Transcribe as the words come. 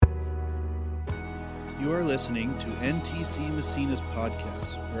You are listening to NTC Messina's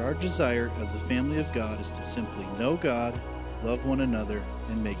podcast, where our desire as the family of God is to simply know God, love one another,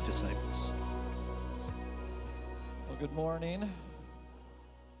 and make disciples. Well, good morning.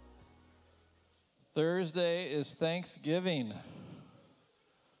 Thursday is Thanksgiving.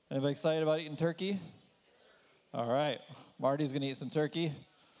 Anybody excited about eating turkey? All right. Marty's going to eat some turkey.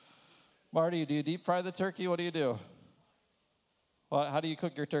 Marty, do you deep fry the turkey? What do you do? How do you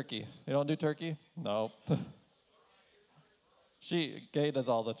cook your turkey? You don't do turkey? No. Gay does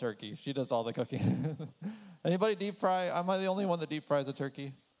all the turkey. She does all the cooking. Anybody deep fry? Am I the only one that deep fries a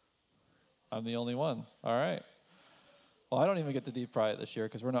turkey? I'm the only one. All right. Well, I don't even get to deep fry it this year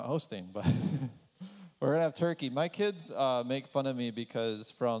because we're not hosting, but we're going to have turkey. My kids make fun of me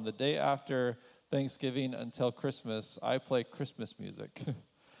because from the day after Thanksgiving until Christmas, I play Christmas music.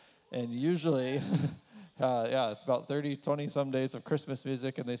 And usually... it's about 20 some days of Christmas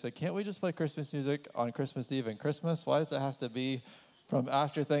music, and they said, can't we just play Christmas music on Christmas Eve and Christmas? Why does it have to be from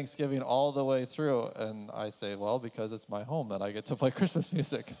after Thanksgiving all the way through? And I say, well, because it's my home that I get to play Christmas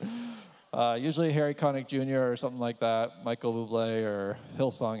music. Usually Harry Connick Jr. or something like that, Michael Bublé or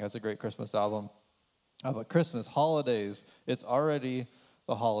Hillsong has a great Christmas album. But Christmas, holidays, it's already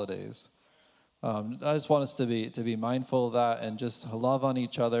the holidays. I just want us to be mindful of that and just love on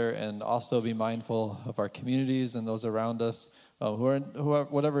each other, and also be mindful of our communities and those around us who are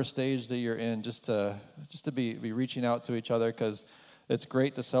whatever stage that you're in, just to be reaching out to each other, because it's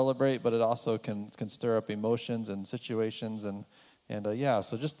great to celebrate, but it also can stir up emotions and situations and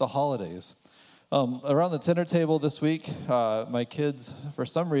so just the holidays. Around the dinner table this week, my kids for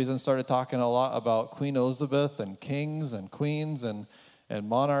some reason started talking a lot about Queen Elizabeth and kings and queens and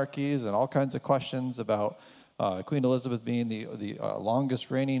monarchies and all kinds of questions about Queen Elizabeth being the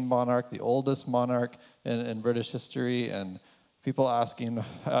longest reigning monarch, the oldest monarch in British history, and people asking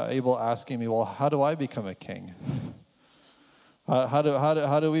me, well, how do I become a king?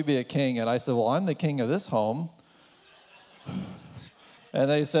 How do we be a king? And I said, well, I'm the king of this home. And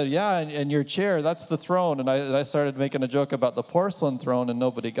they said, yeah, and your chair, that's the throne. And I started making a joke about the porcelain throne, and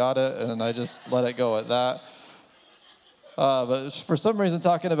nobody got it, and I just let it go at that. But for some reason,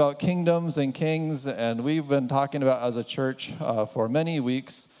 talking about kingdoms and kings, and we've been talking about as a church for many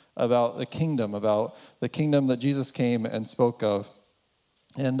weeks about the kingdom that Jesus came and spoke of,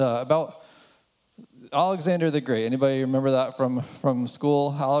 and about Alexander the Great. Anybody remember that from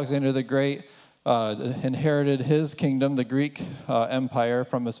school? Alexander the Great inherited his kingdom, the Greek Empire,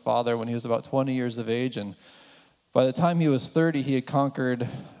 from his father when he was about 20 years of age, and by the time he was 30, he had conquered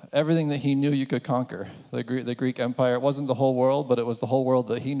everything that he knew you could conquer. The Greek Empire, it wasn't the whole world, but it was the whole world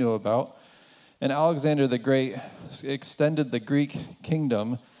that he knew about. And Alexander the Great extended the Greek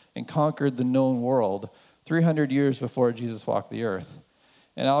kingdom and conquered the known world 300 years before Jesus walked the earth.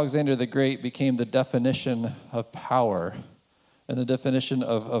 And Alexander the Great became the definition of power and the definition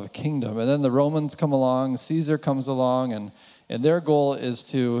of kingdom. And then the Romans come along, Caesar comes along, and their goal is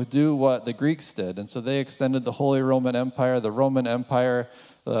to do what the Greeks did. And so they extended the Holy Roman Empire, the Roman Empire,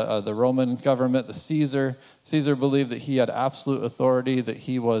 the Roman government, the Caesar. Caesar believed that he had absolute authority, that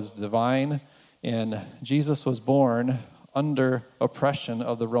he was divine, and Jesus was born under oppression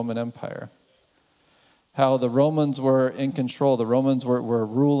of the Roman Empire. How the Romans were in control, the Romans were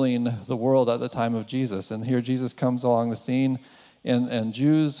ruling the world at the time of Jesus. And here Jesus comes along the scene, and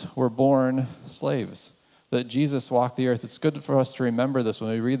Jews were born slaves, that Jesus walked the earth. It's good for us to remember this when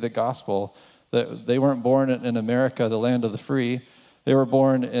we read the gospel, that they weren't born in America, the land of the free. They were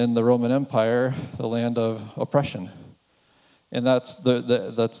born in the Roman Empire, the land of oppression. And that's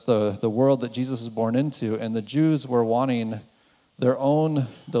the world that Jesus was born into. And the Jews were wanting their own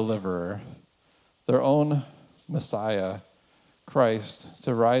deliverer, their own Messiah, Christ,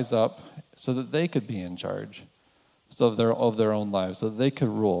 to rise up so that they could be in charge of their own lives, so that they could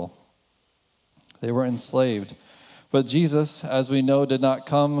rule. They were enslaved. But Jesus, as we know, did not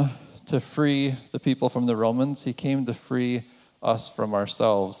come to free the people from the Romans. He came to free us from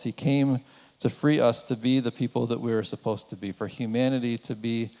ourselves. He came to free us to be the people that we were supposed to be, for humanity to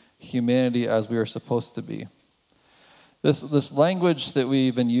be humanity as we are supposed to be. This language that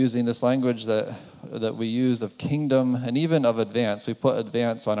we've been using, this language that we use of kingdom and even of advance, we put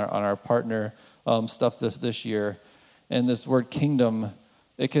advance on our partner stuff this year, and this word kingdom,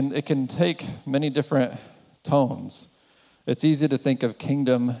 it can take many different tones. It's easy to think of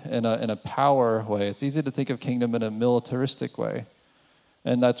kingdom in a power way. It's easy to think of kingdom in a militaristic way.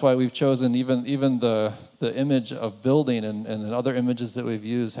 And that's why we've chosen even the image of building and other images that we've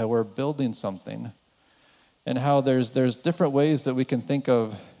used, how we're building something. And how there's different ways that we can think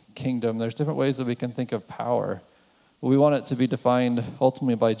of kingdom. There's different ways that we can think of power. We want it to be defined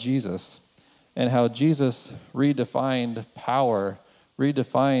ultimately by Jesus. and how Jesus redefined power,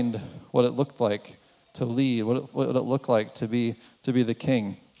 redefined what it looked like to lead, what it looked like to be the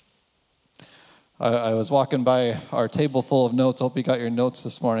king. I was walking by our table full of notes. I hope you got your notes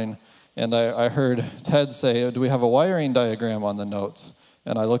this morning. And I heard Ted say, do we have a wiring diagram on the notes?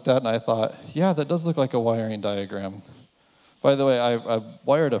 And I looked at it and I thought, yeah, that does look like a wiring diagram. By the way, I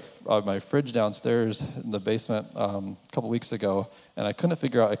wired my fridge downstairs in the basement a couple weeks ago, and I couldn't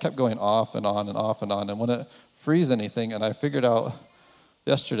figure out, it kept going off and on and off and on, and wouldn't freeze anything, and I figured out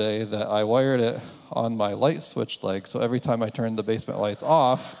yesterday that I wired it on my light switch leg, so every time I turned the basement lights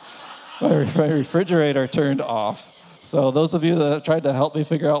off, my refrigerator turned off. So those of you that tried to help me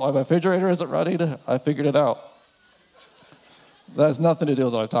figure out why my refrigerator isn't running, I figured it out. That has nothing to do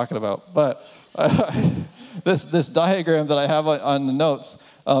with what I'm talking about, but this diagram that I have on the notes,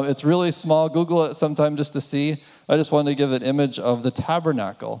 it's really small. Google it sometime just to see. I just wanted to give an image of the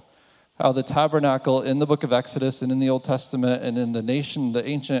tabernacle, how the tabernacle in the book of Exodus and in the Old Testament and in the nation, the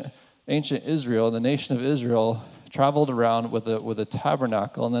ancient Israel, the nation of Israel, traveled around with a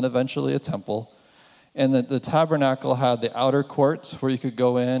tabernacle and then eventually a temple. And the tabernacle had the outer courts where you could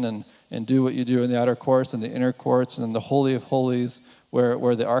go in and do what you do in the outer courts and the inner courts, and then the Holy of Holies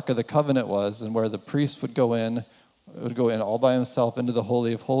where the Ark of the Covenant was, and where the priest would go in all by himself into the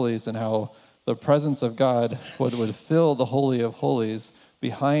Holy of Holies, and how the presence of God would fill the Holy of Holies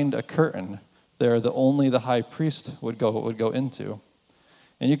behind a curtain there that only the high priest would go into.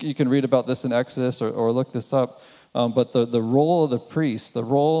 And you can read about this in Exodus or look this up, but the role of the priest,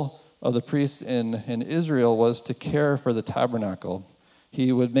 in Israel was to care for the tabernacle.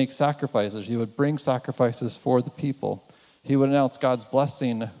 He would make sacrifices. He would bring sacrifices for the people. He would announce God's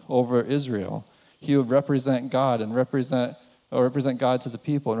blessing over Israel. He would represent God and represent God to the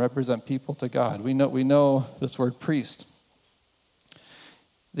people and represent people to God. We know this word priest.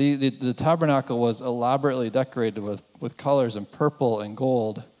 The tabernacle was elaborately decorated with colors and purple and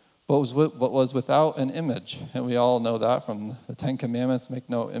gold, but was without an image. And we all know that from the Ten Commandments, make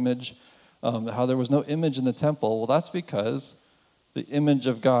no image, how there was no image in the temple. Well, that's because the image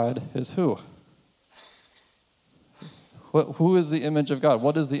of God is who? Who is the image of God?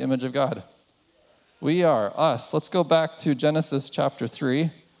 What is the image of God? We are, us. Let's go back to Genesis chapter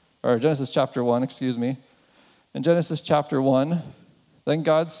 1, excuse me. In Genesis chapter 1, then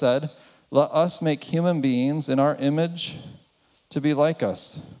God said, let us make human beings in our image to be like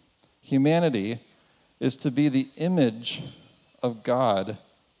us. Humanity is to be the image of God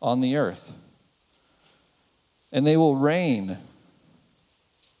on the earth. And they will reign,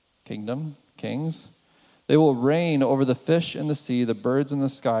 kingdom, kings. They will reign over the fish in the sea, the birds in the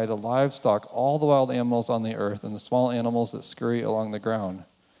sky, the livestock, all the wild animals on the earth, and the small animals that scurry along the ground.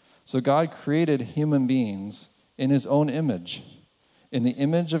 So God created human beings in his own image. In the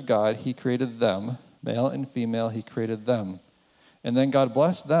image of God, he created them, male and female, he created them. And then God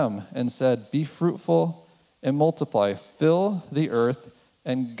blessed them and said, be fruitful and multiply, fill the earth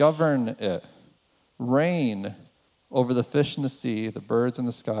and govern it. Reign over the fish in the sea, the birds in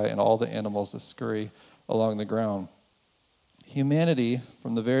the sky, and all the animals that scurry along the ground. Humanity,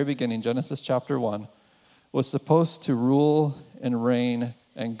 from the very beginning, Genesis chapter 1, was supposed to rule and reign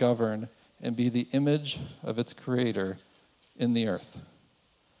and govern and be the image of its creator in the earth.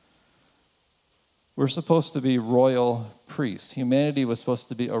 We're supposed to be royal priests. Humanity was supposed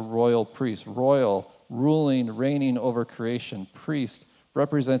to be a royal priest, royal, ruling, reigning over creation, priest,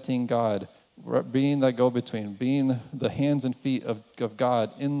 representing God, being that go-between, being the hands and feet of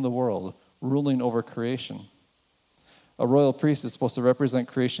God in the world, ruling over creation. A royal priest is supposed to represent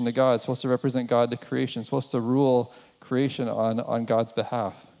creation to God, supposed to represent God to creation, supposed to rule creation on God's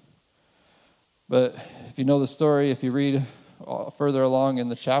behalf. But if you know the story, if you read further along in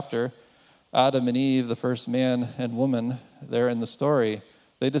the chapter, Adam and Eve, the first man and woman there in the story,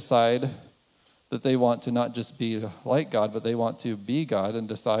 they decide that they want to not just be like God, but they want to be God and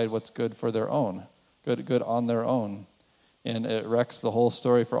decide what's good for their own, good on their own. And it wrecks the whole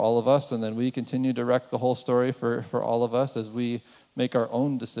story for all of us, and then we continue to wreck the whole story for all of us as we make our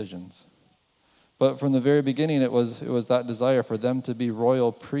own decisions. But from the very beginning, it was that desire for them to be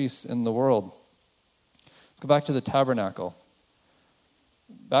royal priests in the world. Let's go back to the tabernacle.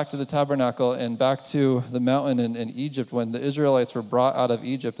 Back to the tabernacle and back to the mountain in Egypt. When the Israelites were brought out of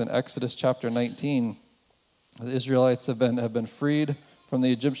Egypt in Exodus chapter 19, the Israelites have been freed from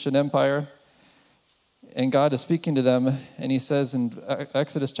the Egyptian empire. And God is speaking to them, and he says in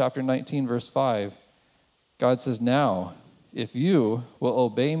Exodus chapter 19, verse 5, God says, now, if you will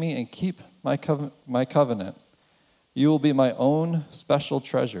obey me and keep my covenant, you will be my own special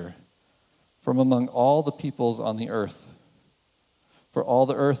treasure from among all the peoples on the earth. For all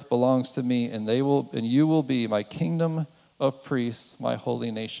the earth belongs to me, and you will be my kingdom of priests, my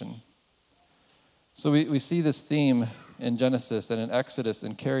holy nation. So we see this theme in Genesis and in Exodus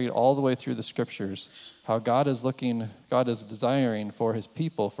and carried all the way through the scriptures, how God is desiring for his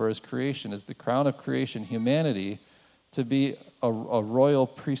people, for his creation, as the crown of creation, humanity, to be a royal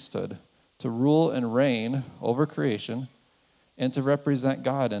priesthood, to rule and reign over creation, and to represent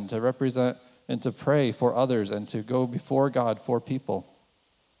God, and to pray for others, and to go before God for people.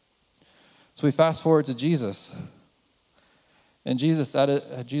 So we fast forward to Jesus. And Jesus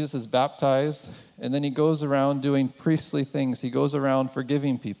is baptized, and then he goes around doing priestly things. He goes around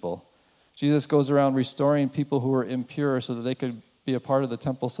forgiving people. Jesus goes around restoring people who were impure so that they could be a part of the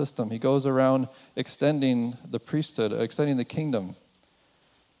temple system. He goes around extending the priesthood, extending the kingdom.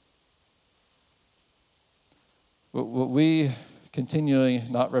 What we continually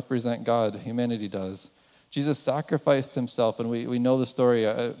not represent God, humanity does. Jesus sacrificed himself, and we know the story.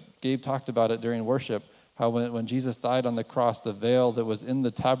 Gabe talked about it during worship. How when Jesus died on the cross, the veil that was in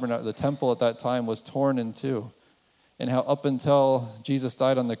the tabernacle, the temple at that time, was torn in two. And how up until Jesus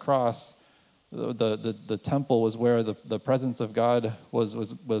died on the cross, the temple was where the presence of God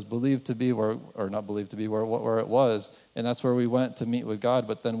was believed to be, or not believed to be, where it was. And that's where we went to meet with God.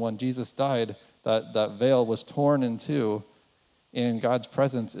 But then when Jesus died, that veil was torn in two, and God's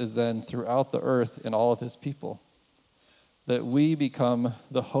presence is then throughout the earth in all of his people. That we become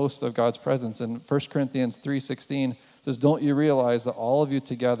the host of God's presence. And 1 Corinthians 3:16 says, "Don't you realize that all of you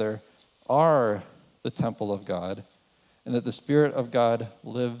together are the temple of God, and that the Spirit of God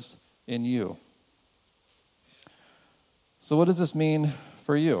lives in you?" So what does this mean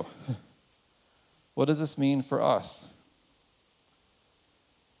for you? What does this mean for us?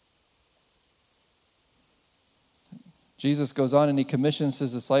 Jesus goes on and he commissions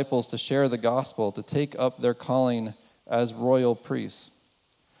his disciples to share the gospel, to take up their calling as royal priests.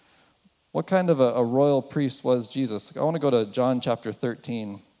 What kind of a royal priest was Jesus? I want to go to John chapter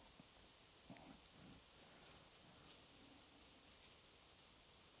 13.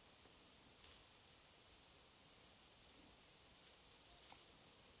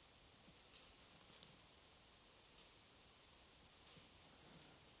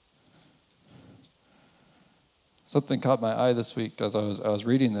 Something caught my eye this week as I was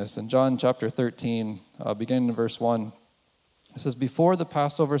reading this. In John chapter 13, beginning in verse 1, it says, "Before the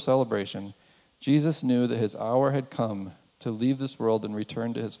Passover celebration, Jesus knew that his hour had come to leave this world and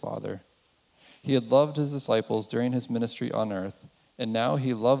return to his Father. He had loved his disciples during his ministry on earth, and now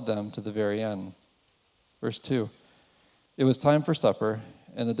he loved them to the very end." Verse 2, "It was time for supper,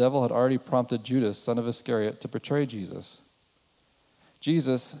 and the devil had already prompted Judas, son of Iscariot, to betray Jesus.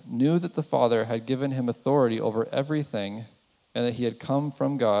 Jesus knew that the Father had given him authority over everything, and that he had come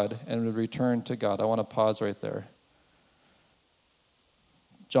from God and would return to God." I want to pause right there.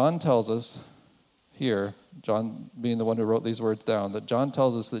 John tells us here, John being the one who wrote these words down, that John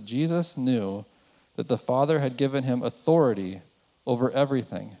tells us that Jesus knew that the Father had given him authority over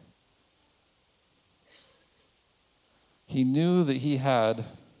everything. He knew that he had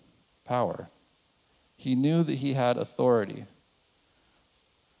power. He knew that he had authority.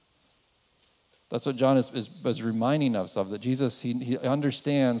 That's what John is reminding us of, that Jesus, he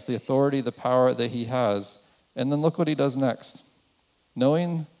understands the authority, the power that he has. And then look what he does next.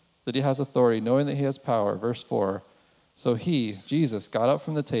 Knowing that he has authority, knowing that he has power, verse 4, "So he," Jesus, "got up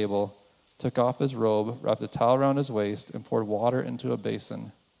from the table, took off his robe, wrapped a towel around his waist, and poured water into a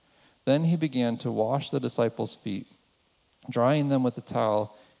basin. Then he began to wash the disciples' feet, drying them with the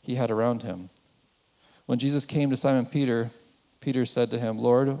towel he had around him. When Jesus came to Simon Peter, Peter said to him,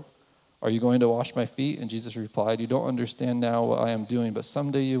 'Lord, are you going to wash my feet?' And Jesus replied, 'You don't understand now what I am doing, but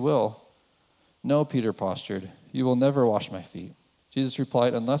someday you will.' 'No,' Peter postured, 'you will never wash my feet.' Jesus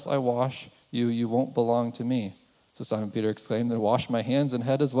replied, 'Unless I wash you, you won't belong to me.' So Simon Peter exclaimed, 'Then wash my hands and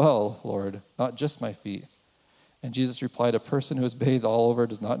head as well, Lord, not just my feet.' And Jesus replied, 'A person who is bathed all over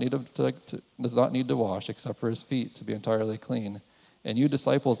does not need to wash except for his feet to be entirely clean. And you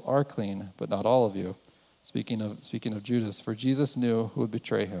disciples are clean, but not all of you.' Speaking of Judas, for Jesus knew who would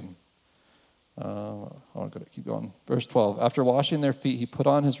betray him." I want to keep going. Verse 12, "After washing their feet, he put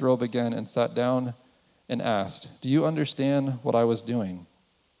on his robe again and sat down and asked, 'Do you understand what I was doing?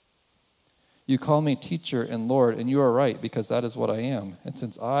 You call me teacher and Lord, and you are right, because that is what I am. And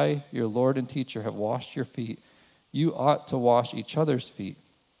since I, your Lord and teacher, have washed your feet, you ought to wash each other's feet.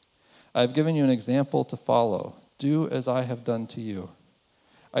 I have given you an example to follow. Do as I have done to you.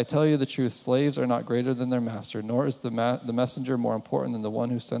 I tell you the truth, slaves are not greater than their master, nor is the messenger more important than the one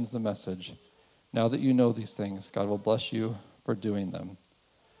who sends the message. Now that you know these things, God will bless you for doing them."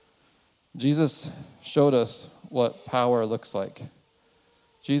 Jesus showed us what power looks like.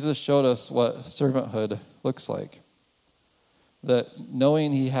 Jesus showed us what servanthood looks like. That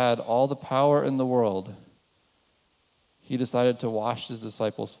knowing he had all the power in the world, he decided to wash his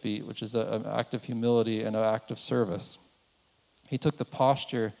disciples' feet, which is an act of humility and an act of service. He took the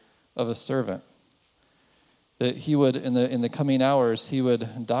posture of a servant. That he would, in the coming hours, he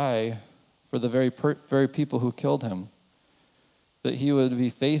would die for the very people who killed him. That he would be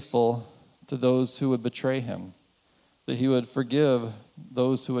faithful to those who would betray him. That he would forgive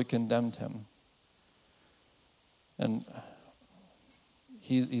those who had condemned him. And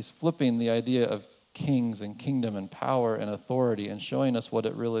he's flipping the idea of kings and kingdom and power and authority and showing us what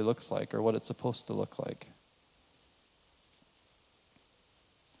it really looks like or what it's supposed to look like.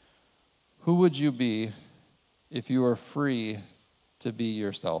 Who would you be if you were free to be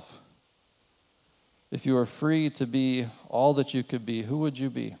yourself? If you were free to be all that you could be, who would you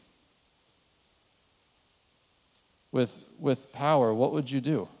be? With power, what would you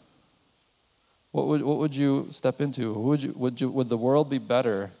do? What would you step into? Would the world be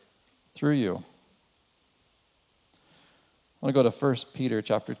better through you? I want to go to 1 Peter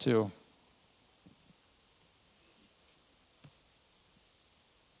chapter 2.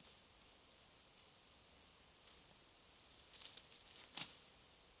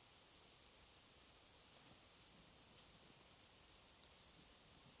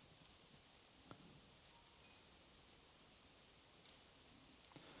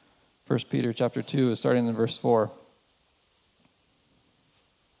 First Peter chapter 2 is starting in verse 4.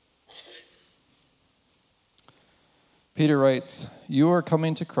 Peter writes, "You are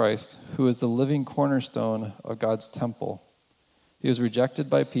coming to Christ, who is the living cornerstone of God's temple. He was rejected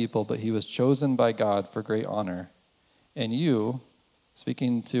by people, but he was chosen by God for great honor. And you,"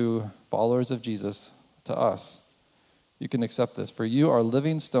 speaking to followers of Jesus, to us, "you can accept this. For you are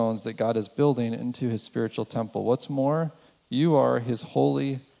living stones that God is building into his spiritual temple. What's more, you are his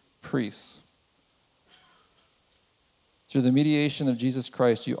holy priests. Through the mediation of Jesus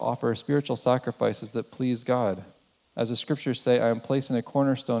Christ, you offer spiritual sacrifices that please God. As the scriptures say, I am placing a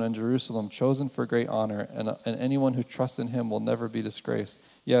cornerstone in Jerusalem, chosen for great honor, and anyone who trusts in him will never be disgraced.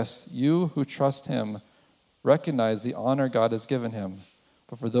 Yes, you who trust him recognize the honor God has given him.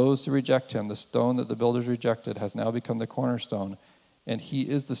 But for those who reject him, the stone that the builders rejected has now become the cornerstone, and he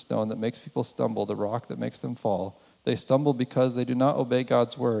is the stone that makes people stumble, the rock that makes them fall. They stumble because they do not obey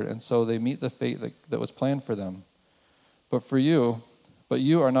God's word, and so they meet the fate that was planned for them. But you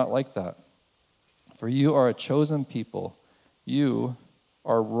are not like that. For you are a chosen people. You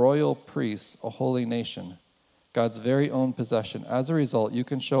are royal priests, a holy nation, God's very own possession. As a result, you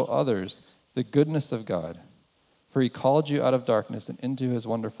can show others the goodness of God. For he called you out of darkness and into his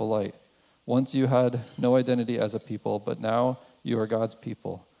wonderful light. Once you had no identity as a people, but now you are God's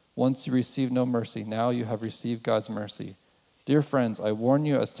people. Once you received no mercy, now you have received God's mercy. Dear friends, I warn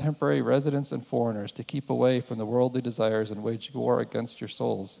you as temporary residents and foreigners to keep away from the worldly desires and wage war against your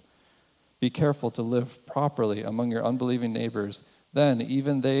souls. Be careful to live properly among your unbelieving neighbors. Then,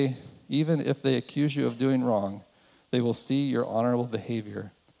 even if they accuse you of doing wrong, they will see your honorable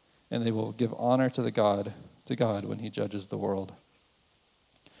behavior, and they will give honor to God when he judges the world."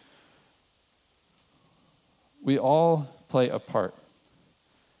 We all play a part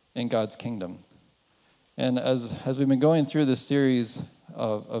in God's kingdom. And as we've been going through this series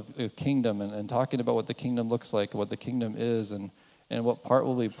of the kingdom and talking about what the kingdom looks like, what the kingdom is, and what part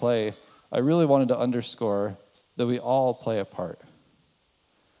will we play, I really wanted to underscore that we all play a part.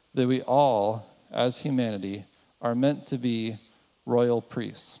 That we all, as humanity, are meant to be royal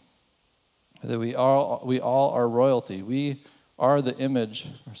priests. That we all are royalty. We are the image,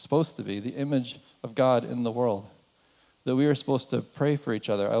 or supposed to be, the image of God in the world. That we are supposed to pray for each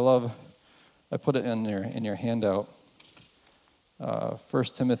other. I put it in your handout,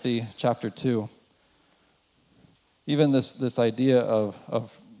 1 Timothy chapter 2. Even this idea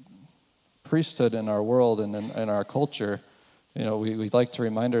of priesthood in our world and in our culture, we'd like to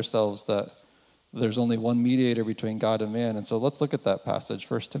remind ourselves that there's only one mediator between God and man. And so let's look at that passage,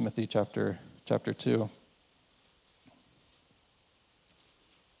 1 Timothy chapter 2.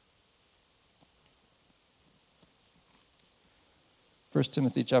 First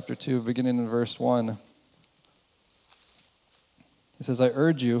Timothy chapter 2, beginning in verse 1. It says, "I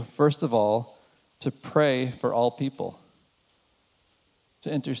urge you, first of all, to pray for all people,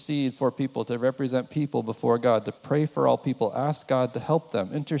 to intercede for people, to represent people before God, to pray for all people. Ask God to help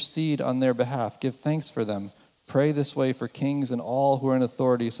them, intercede on their behalf, give thanks for them. Pray this way for kings and all who are in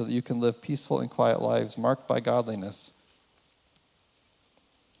authority so that you can live peaceful and quiet lives marked by godliness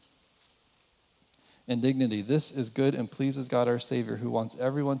and dignity. This is good and pleases God our Savior, who wants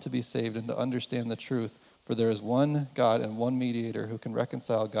everyone to be saved and to understand the truth. For there is one God and one mediator who can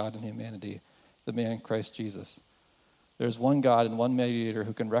reconcile God and humanity, the man Christ Jesus. There is one God and one mediator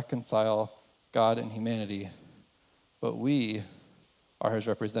who can reconcile God and humanity, but we are his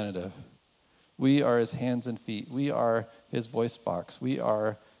representative. We are his hands and feet. We are his voice box. We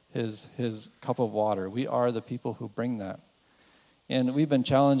are his cup of water. We are the people who bring that. And we've been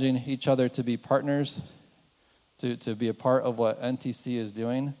challenging each other to be partners, to be a part of what NTC is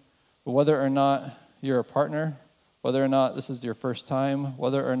doing. But whether or not you're a partner, whether or not this is your first time,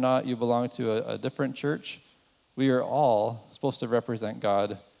 whether or not you belong to a different church, we are all supposed to represent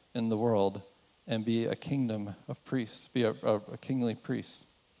God in the world and be a kingdom of priests, be a kingly priest.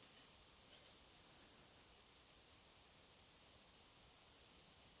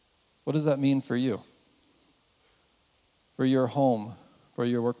 What does that mean for you? For your home, for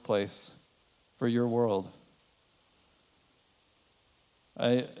your workplace, for your world?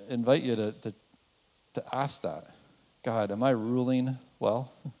 I invite you to ask that. God, am I ruling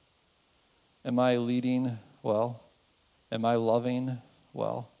well? Am I leading well? Am I loving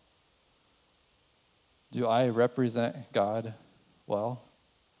well? Do I represent God well?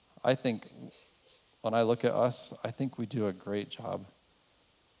 I think when I look at us, I think we do a great job.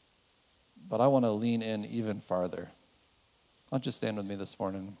 But I want to lean in even farther. Why don't you stand with me this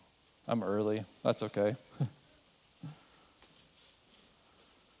morning? I'm early. That's okay.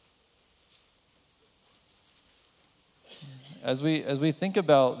 As we think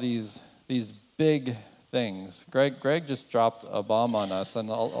about these big things, Greg just dropped a bomb on us, and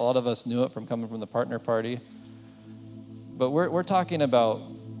a lot of us knew it from coming from the partner party. But we're talking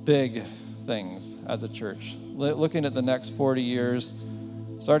about big things as a church. Looking at the next 40 years,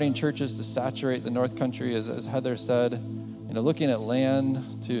 starting churches to saturate the North Country, as Heather said, looking at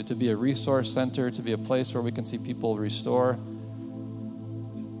land to be a resource center, to be a place where we can see people restore.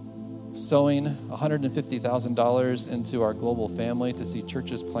 Sowing $150,000 into our global family to see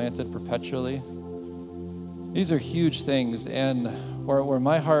churches planted perpetually. These are huge things, and where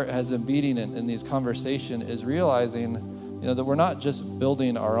my heart has been beating in these conversations is realizing, that we're not just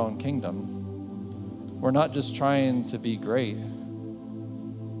building our own kingdom. We're not just trying to be great.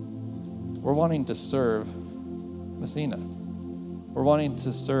 We're wanting to serve Messina. We're wanting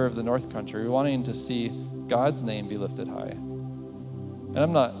to serve the North Country. We're wanting to see God's name be lifted high. And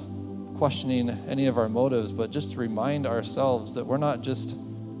I'm not questioning any of our motives, but just to remind ourselves that we're not just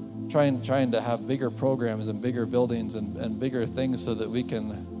trying to have bigger programs and bigger buildings and bigger things so that we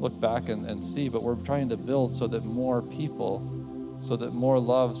can look back and see, but we're trying to build so that more people, so that more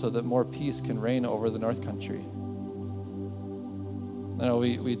love, so that more peace can reign over the North Country.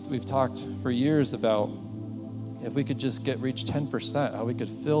 We've talked for years about if we could just reach 10%, how we could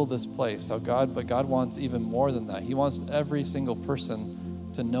fill this place, but God wants even more than that. He wants every single person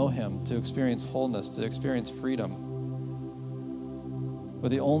to know him, to experience wholeness, to experience freedom. But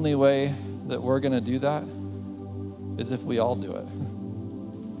the only way that we're going to do that is if we all do it.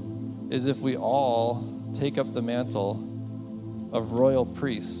 Is if we all take up the mantle of royal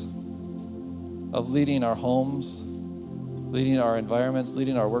priests, of leading our homes, leading our environments,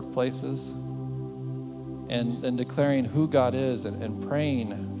 leading our workplaces, and declaring who God is and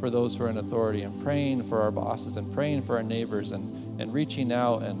praying for those who are in authority and praying for our bosses and praying for our neighbors and reaching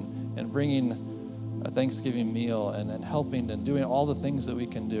out and bringing a Thanksgiving meal and helping and doing all the things that we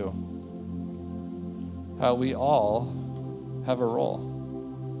can do. How we all have a role.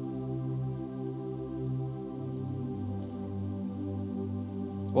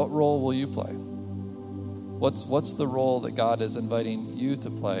 What role will you play? What's the role that God is inviting you to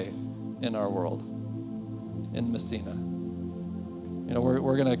play in our world, in Messina?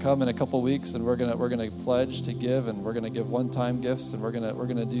 We're going to come in a couple weeks, and we're going to pledge to give, and we're going to give one-time gifts, and we're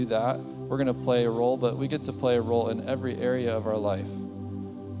going to do that. We're going to play a role, but we get to play a role in every area of our life.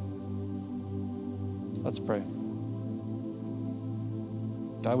 Let's pray.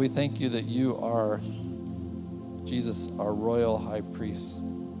 God, we thank you that you are Jesus, our royal high priest.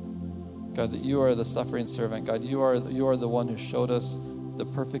 God, that you are the suffering servant. God, you are the one who showed us the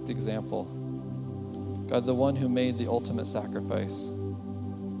perfect example. God, the one who made the ultimate sacrifice.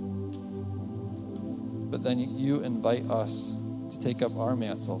 But then you invite us to take up our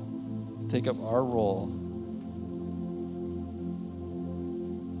mantle, to take up our role,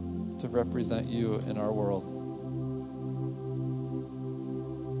 to represent you in our world.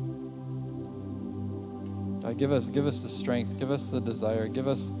 God, give us the strength, give us the desire, give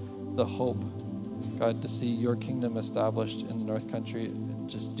us the hope, God, to see your kingdom established in the North Country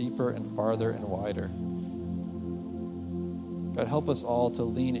just deeper and farther and wider. God, help us all to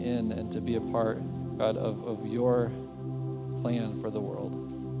lean in and to be a part, God, of your plan for the world.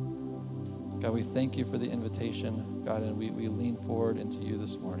 God, we thank you for the invitation, God, and we lean forward into you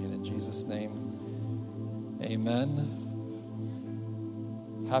this morning. In Jesus' name, amen.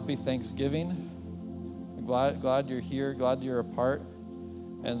 Happy Thanksgiving. I'm glad you're here, glad you're a part.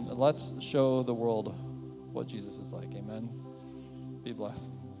 And let's show the world what Jesus is like. Amen. Be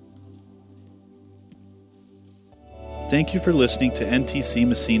blessed. Thank you for listening to NTC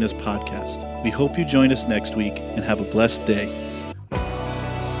Messina's podcast. We hope you join us next week and have a blessed day.